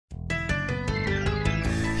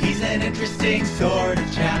an interesting sort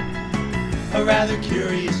of chap, a rather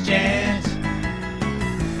curious gent.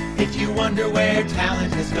 If you wonder where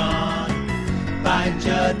talent has gone, by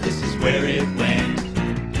Judd, this is where it went.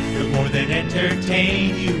 He'll more than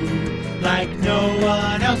entertain you like no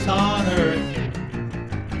one else on earth.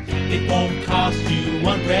 It won't cost you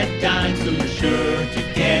one red dime, so you're sure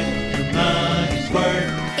to get your money's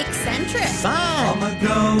worth. Eccentric. Fun. I'ma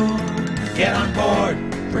go get on board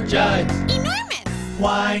for Judd's Enormous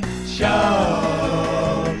Wine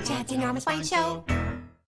Show. Judd's Enormous Wine Show.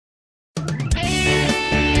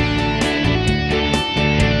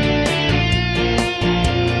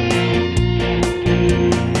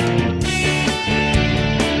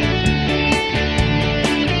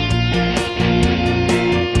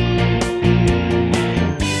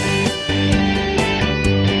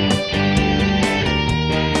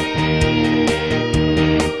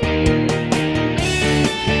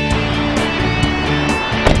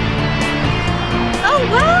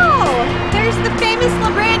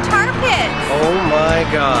 Oh my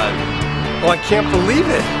God. Oh, I can't believe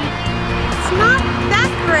it. It's not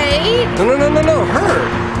that great. No, her.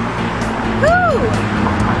 Who?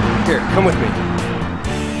 Here, come with me.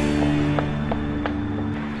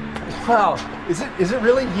 Wow, is it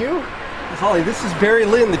really you? Holly, this is Barry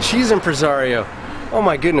Lynn, the cheese impresario. Oh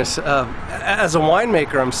my goodness, as a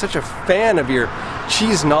winemaker, I'm such a fan of your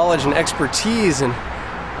cheese knowledge and expertise, and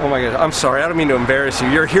oh my God, I'm sorry, I don't mean to embarrass you.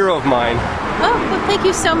 You're a hero of mine. Oh, well, thank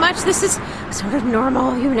you so much. This is sort of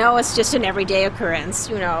normal, it's just an everyday occurrence,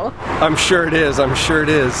 I'm sure it is. And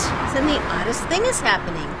the oddest thing is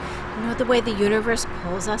happening. The way the universe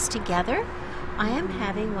pulls us together? I am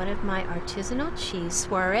having one of my artisanal cheese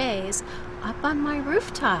soirees up on my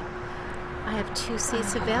rooftop. I have 2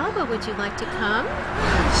 seats available. Would you like to come?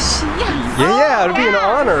 Yes. Yeah, it'd be an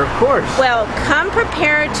honor, of course. Well, come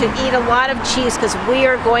prepared to eat a lot of cheese because we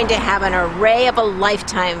are going to have an array of a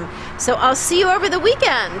lifetime. So I'll see you over the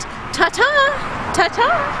weekend. Ta-ta!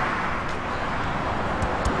 Ta-ta!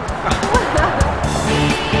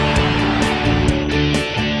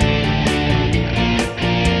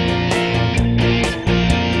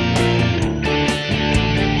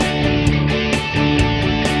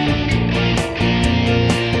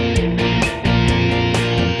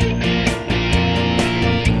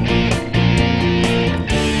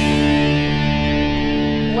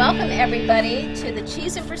 Welcome everybody to the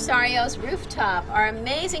Cheese Impresario's rooftop, our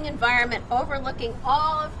amazing environment overlooking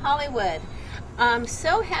all of Hollywood. I'm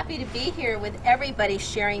so happy to be here with everybody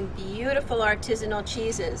sharing beautiful artisanal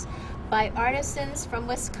cheeses by artisans from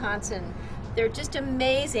Wisconsin. They're just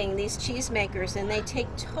amazing, these cheesemakers, and they take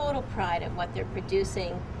total pride in what they're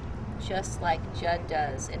producing, just like Judd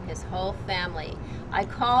does and his whole family. I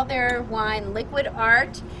call their wine liquid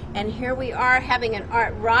art, and here we are having an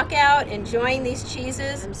art rock out, enjoying these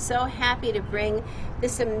cheeses. I'm so happy to bring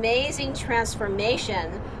this amazing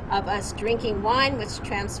transformation of us drinking wine, which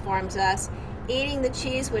transforms us, eating the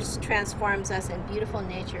cheese, which transforms us, and beautiful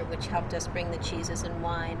nature, which helped us bring the cheeses and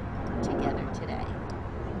wine together today.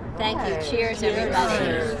 Thank you. Cheers,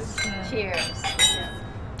 everybody. Cheers.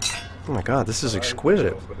 Oh my God, this is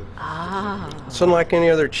exquisite. Ah. It's unlike any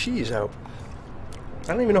other cheese. I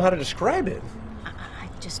don't even know how to describe it.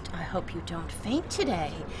 I hope you don't faint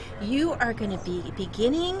today. You are going to be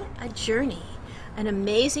beginning a journey, an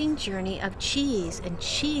amazing journey of cheese, and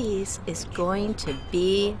cheese is going to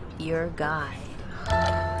be your guide.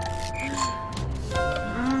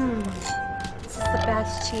 This is the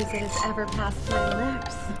best cheese that has ever passed my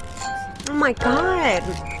lips. Oh my God.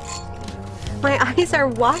 My eyes are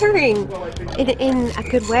watering in a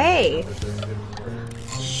good way.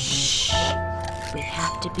 Shh. We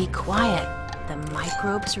have to be quiet. The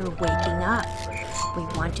microbes are waking up. We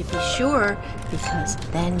want to be sure because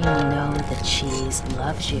then you'll know the cheese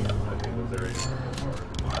loves you.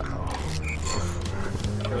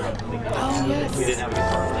 Oh, yes.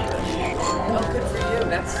 Oh, good for you.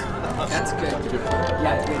 That's good.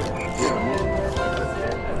 Yeah,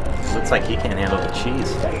 Looks like he can't handle the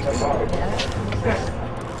cheese.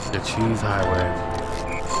 The cheese highway.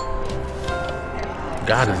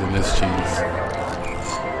 God is in this cheese.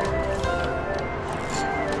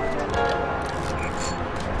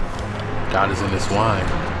 God is in this wine.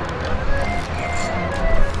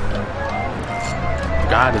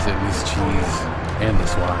 God is in this cheese and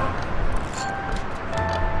this wine.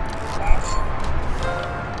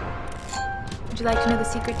 Would you like to know the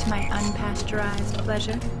secret to my unpasteurized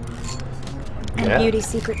pleasure? And Yeah. beauty's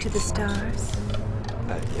secret to the stars?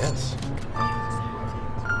 Yes.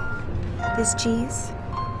 This cheese,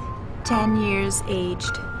 10 years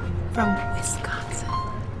aged from Wisconsin.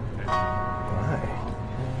 Why?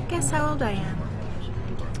 Guess how old I am?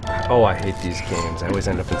 Oh, I hate these games. I always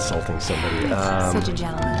end up insulting somebody. Such a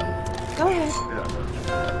gentleman. Go ahead.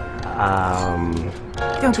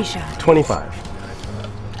 'Don't be shy. 25.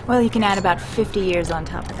 Well, you can add about 50 years on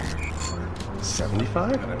top of that.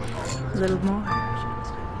 75? A little more.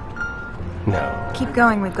 No. Keep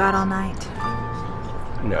going, we've got all night.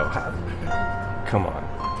 No. Come on.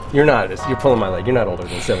 You're pulling my leg. You're not older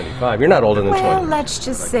than 75. You're not older than 20. Well, let's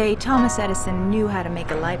just say Thomas Edison knew how to make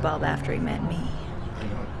a light bulb after he met me.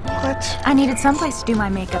 What? I needed someplace to do my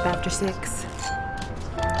makeup after 6.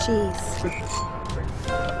 Cheese.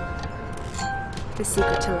 The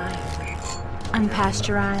secret to life.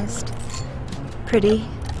 Unpasteurized, pretty,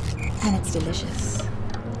 and it's delicious.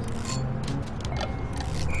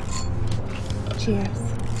 Cheers.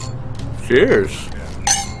 Cheers.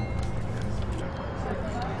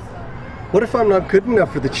 What if I'm not good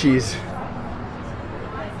enough for the cheese?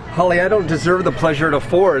 Holly, I don't deserve the pleasure it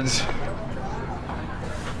affords.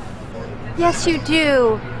 Yes, you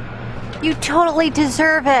do. You totally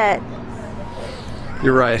deserve it.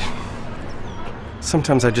 You're right.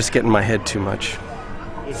 Sometimes I just get in my head too much.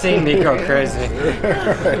 Seeing me go crazy.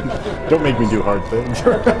 Don't make me do hard things.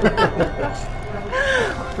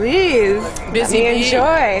 Please. Busy let me bee.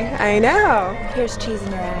 enjoy. I know. Here's cheese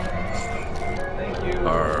in your eye.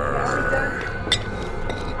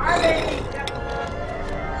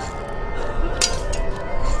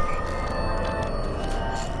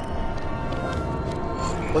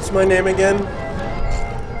 What's my name again?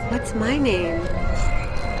 What's my name?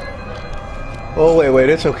 Oh, wait,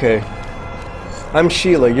 it's okay. I'm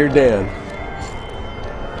Sheila, you're Dan.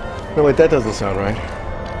 No, wait, that doesn't sound right.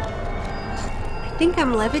 I think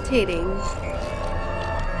I'm levitating.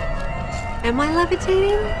 Am I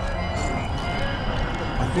levitating?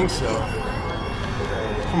 I think so.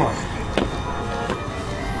 Come on.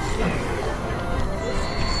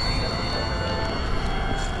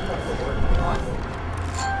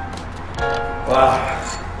 Wow.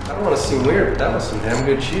 I don't want to seem weird, but that was some damn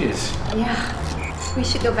good cheese. Yeah. We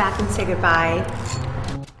should go back and say goodbye.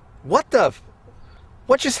 What the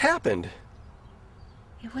What just happened?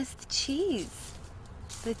 It was the cheese.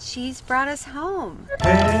 The cheese brought us home.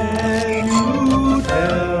 Can you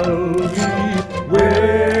tell me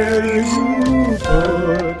where you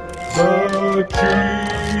put the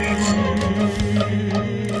cheese?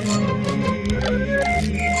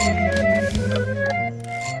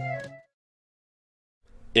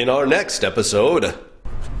 In our next episode,